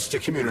was sentenced to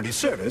community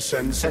service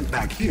and sent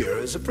back here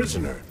as a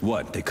prisoner.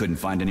 What, they couldn't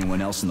find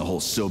anyone else in the whole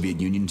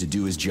Soviet Union to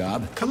do his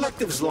job?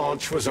 Collective's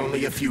launch was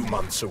only a few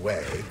months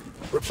away.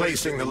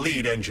 Replacing the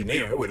lead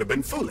engineer would have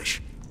been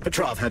foolish.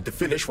 Petrov had to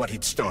finish what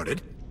he'd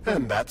started,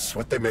 and that's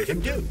what they made him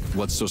do.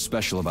 What's so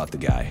special about the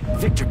guy?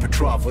 Viktor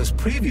Petrov was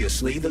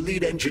previously the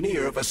lead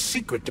engineer of a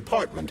secret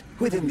department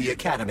within the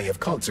Academy of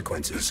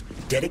Consequences,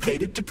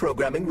 dedicated to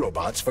programming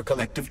robots for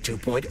Collective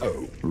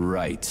 2.0.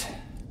 Right.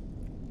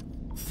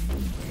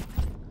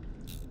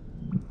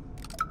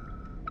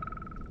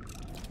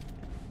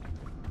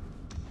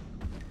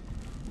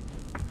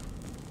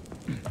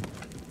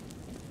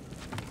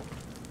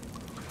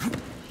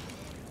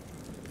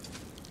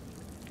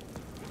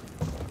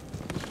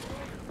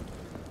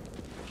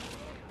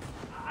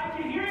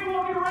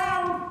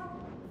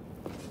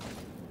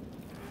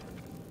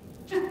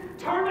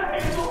 Turn the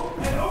handle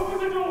and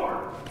open the door!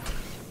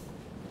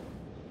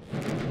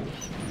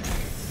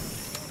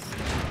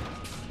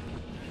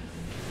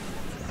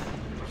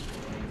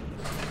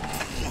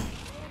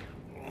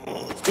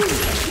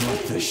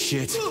 What the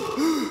shit?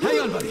 Hang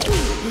on, buddy!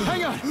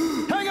 Hang on!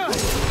 Hang on!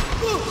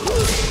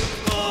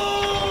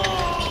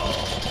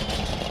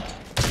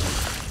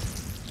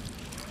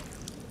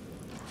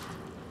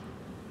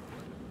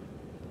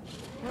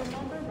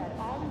 Remember that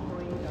all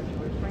employees are to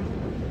refrain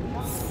from discussing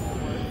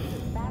work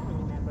with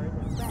family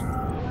members and friends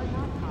who are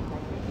not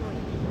complex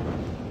employees.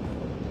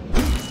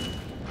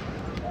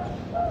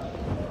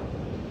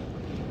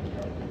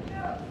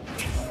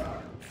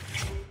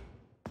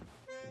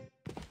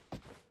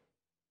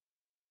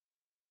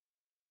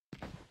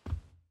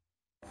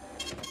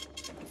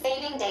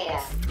 Saving data.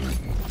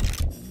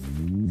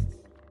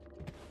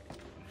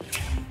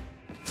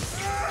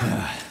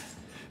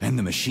 And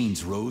the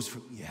machines rose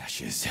from the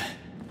ashes.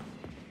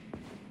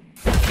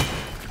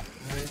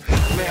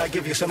 May I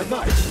give you some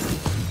advice?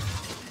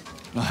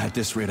 At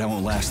this rate, I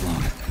won't last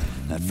long.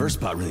 That first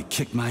bot really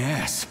kicked my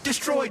ass.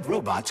 Destroyed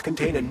robots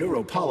contain a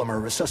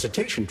neuropolymer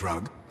resuscitation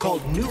drug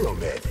called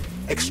Neuromed.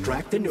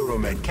 Extract the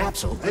Neuromed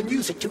capsule and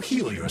use it to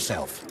heal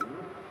yourself.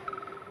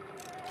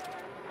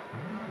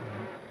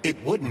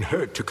 It wouldn't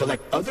hurt to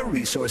collect other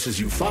resources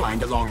you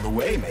find along the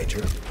way,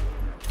 Major.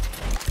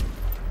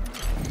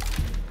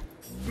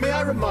 May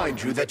I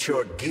remind you that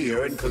your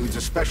gear includes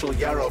a special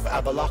Yarov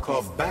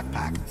Abalakov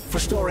backpack for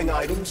storing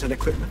items and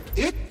equipment.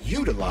 It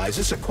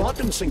utilizes a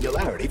quantum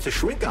singularity to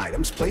shrink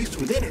items placed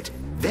within it,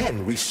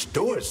 then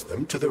restores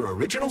them to their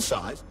original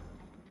size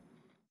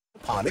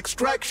upon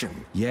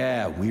extraction.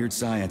 Yeah, weird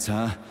science,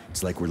 huh?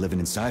 It's like we're living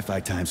in sci-fi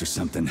times or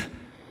something.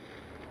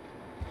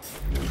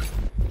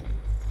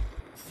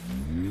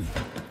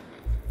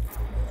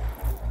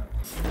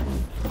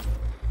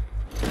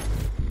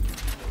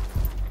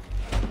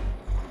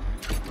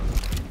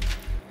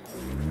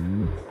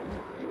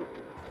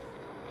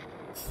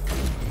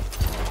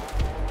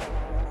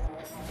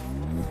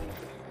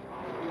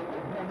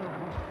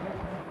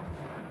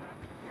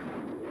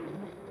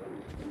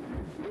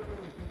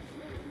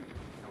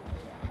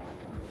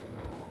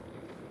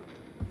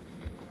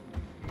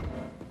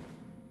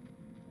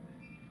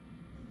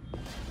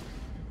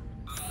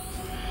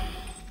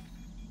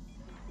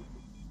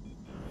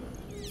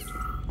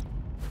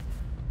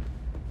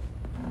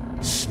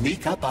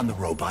 Sneak up on the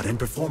robot and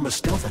perform a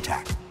stealth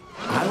attack.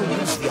 I'll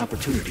use the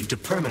opportunity to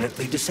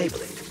permanently disable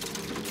it.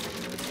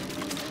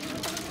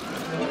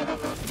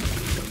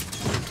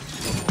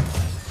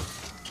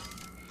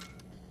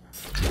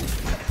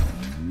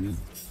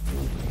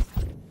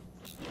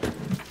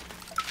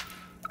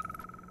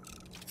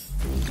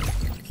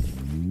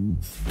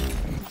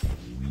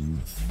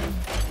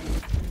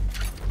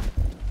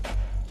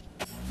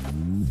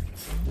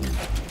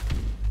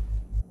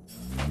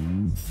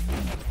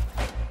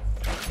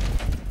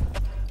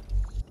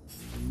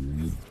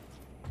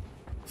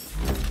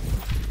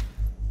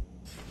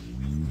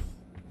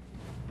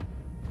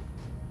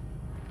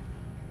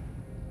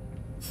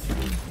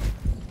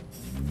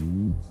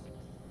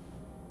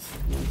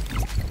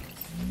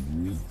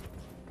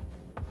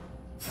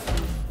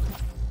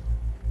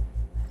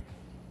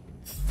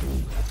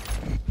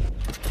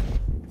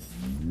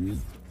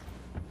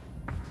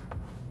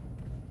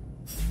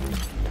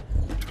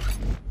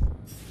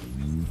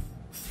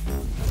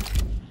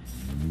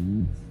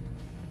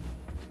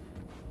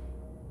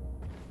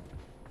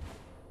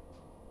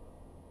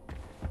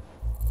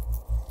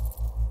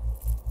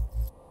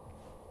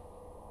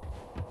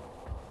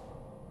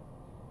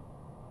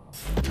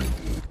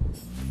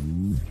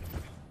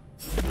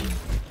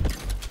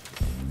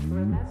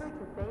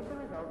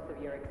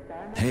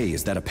 Hey,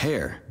 is that a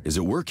pair? Is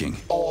it working?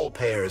 All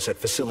pairs at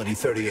Facility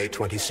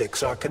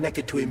 3826 are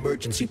connected to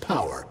emergency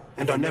power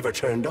and are never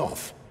turned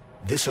off.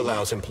 This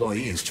allows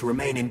employees to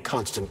remain in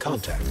constant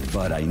contact.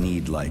 But I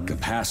need, like, a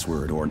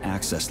password or an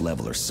access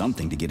level or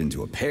something to get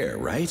into a pair,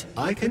 right?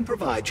 I can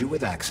provide you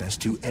with access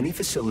to any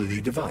facility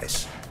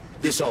device.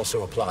 This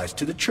also applies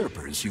to the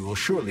chirpers you will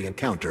surely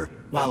encounter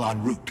while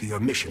en route to your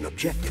mission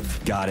objective.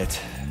 Got it.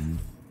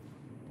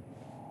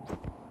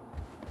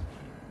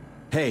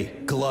 Hey,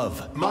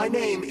 Glove. My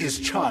name is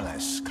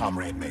Charles,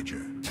 Comrade Major.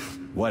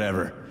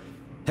 Whatever.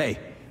 Hey,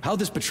 how'd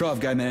this Petrov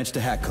guy manage to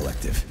hack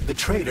Collective? The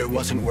traitor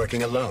wasn't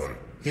working alone.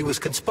 He was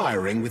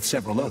conspiring with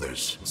several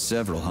others.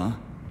 Several, huh?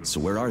 So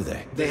where are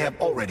they? They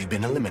have already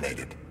been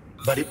eliminated.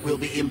 But it will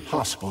be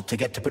impossible to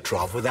get to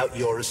Petrov without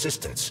your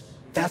assistance.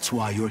 That's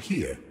why you're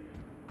here.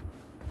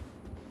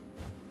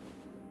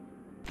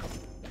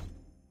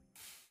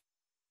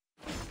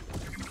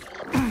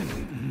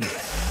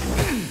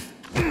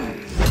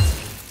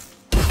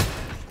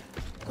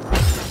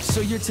 So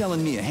you're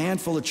telling me a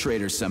handful of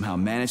traitors somehow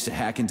managed to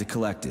hack into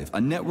Collective,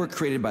 a network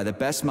created by the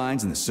best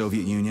minds in the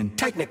Soviet Union?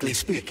 Technically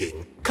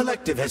speaking,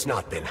 Collective has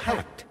not been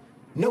hacked.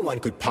 No one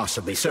could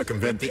possibly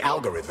circumvent the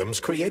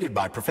algorithms created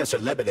by Professor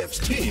Lebedev's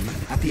team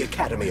at the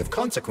Academy of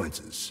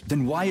Consequences.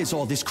 Then why is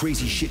all this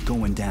crazy shit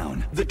going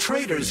down? The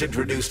traitors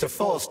introduced a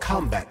false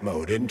combat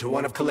mode into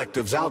one of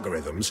Collective's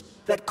algorithms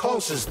that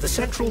causes the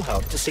central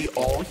hub to see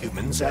all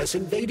humans as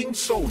invading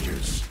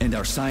soldiers. And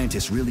our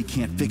scientists really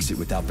can't fix it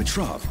without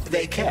Petrov.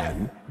 They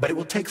can, but it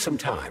will take some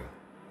time,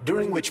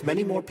 during which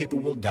many more people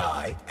will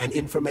die, and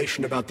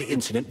information about the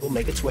incident will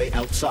make its way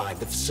outside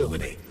the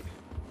facility.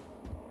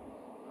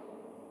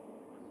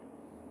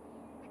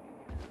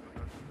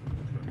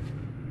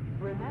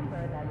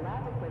 Remember that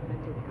lab equipment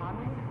is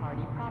Communist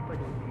Party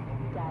property.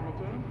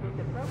 Damaging,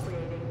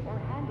 misappropriating, or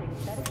handing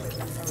said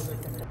equipment over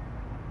to...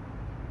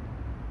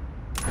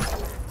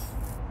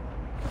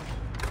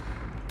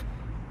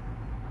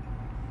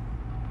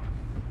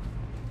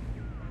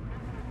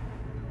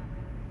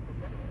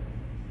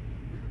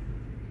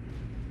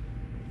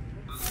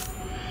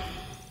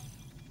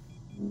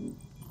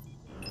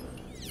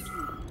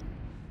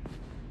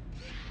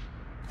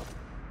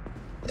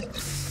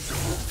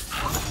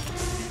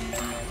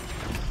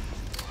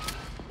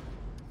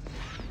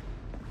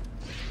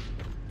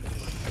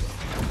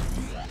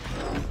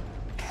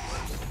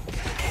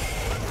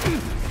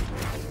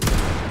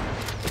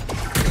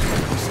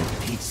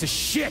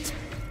 shit!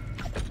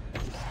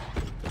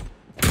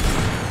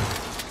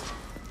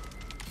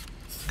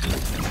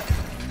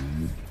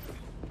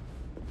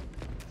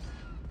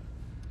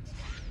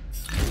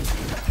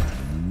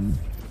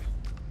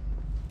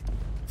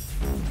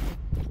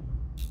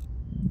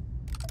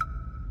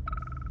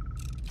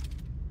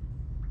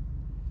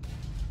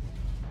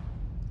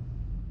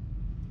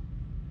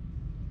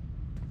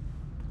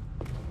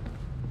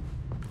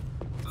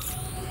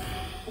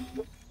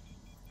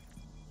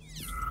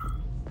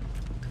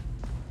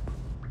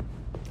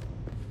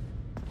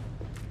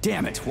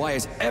 Damn it, why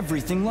is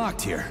everything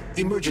locked here?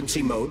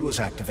 Emergency mode was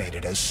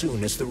activated as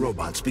soon as the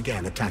robots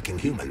began attacking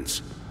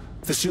humans.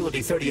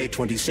 Facility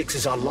 3826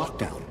 is on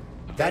lockdown.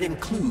 That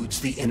includes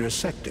the inner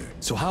sector.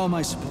 So how am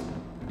I supposed...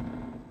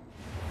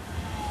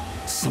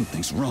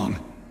 Something's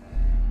wrong.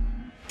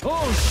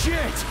 Oh,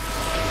 shit!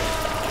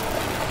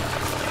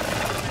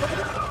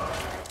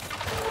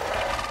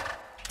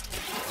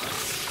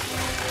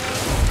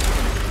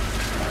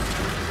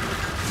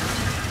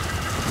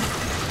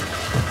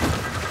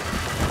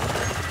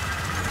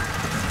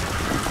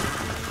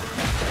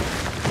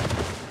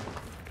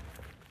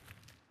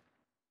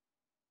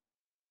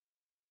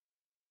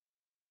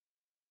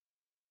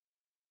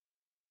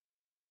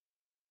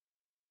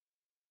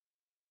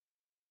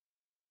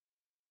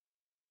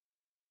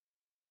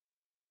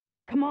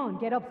 Come on,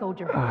 get up,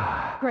 soldier.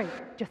 Great,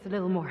 just a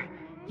little more.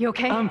 You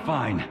okay? I'm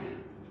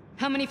fine.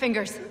 How many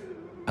fingers?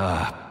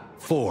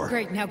 4.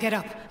 Great, now get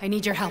up. I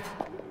need your help.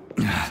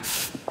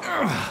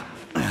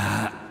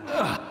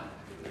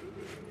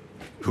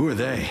 Who are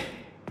they?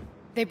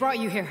 They brought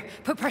you here.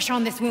 Put pressure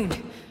on this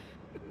wound.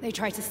 They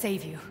tried to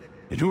save you.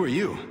 And who are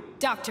you?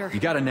 Doctor. You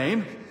got a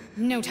name?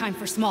 No time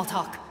for small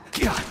talk.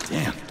 God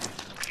damn.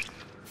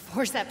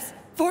 Forceps.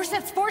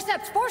 Forceps,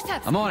 forceps,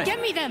 forceps! I'm on it. Get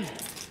me them!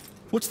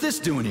 What's this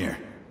doing here?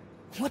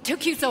 What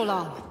took you so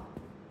long?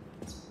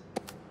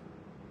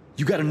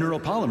 You got a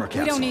neuropolymer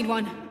capsule. We don't need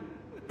one.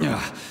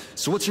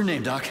 So what's your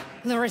name, Doc?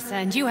 Larissa,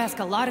 and you ask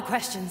a lot of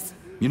questions.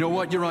 You know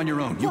what? You're on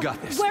your own. You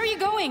got this. Where are you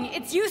going?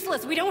 It's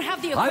useless. We don't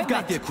have the equipment. I've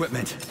got the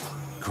equipment.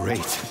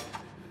 Great.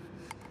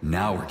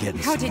 Now we're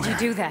getting somewhere. How did you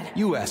do that?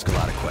 You ask a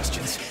lot of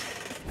questions.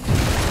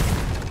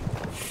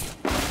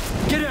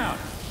 Get out!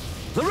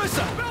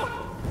 Larissa! No!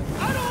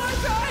 I don't want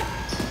to die!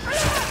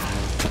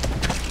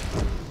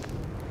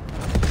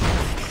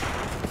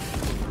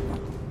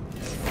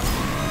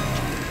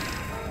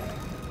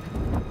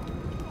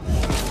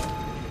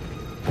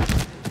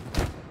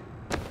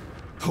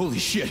 Holy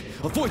shit!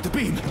 Avoid the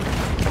beam!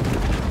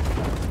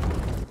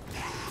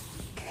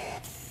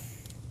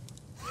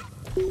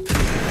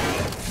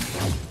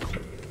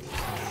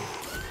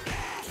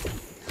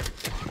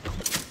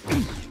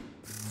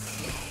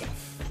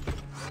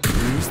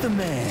 Who's the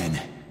man?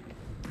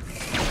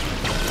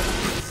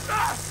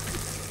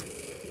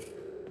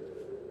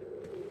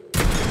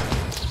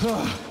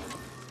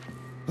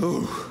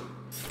 Oh.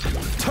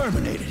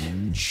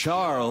 Terminated.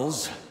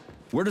 Charles,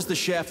 where does the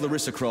shaft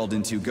Larissa crawled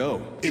into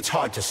go? It's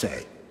hard to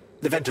say.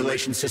 The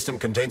ventilation system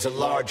contains a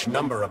large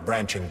number of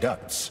branching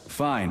ducts.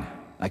 Fine.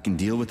 I can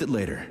deal with it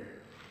later.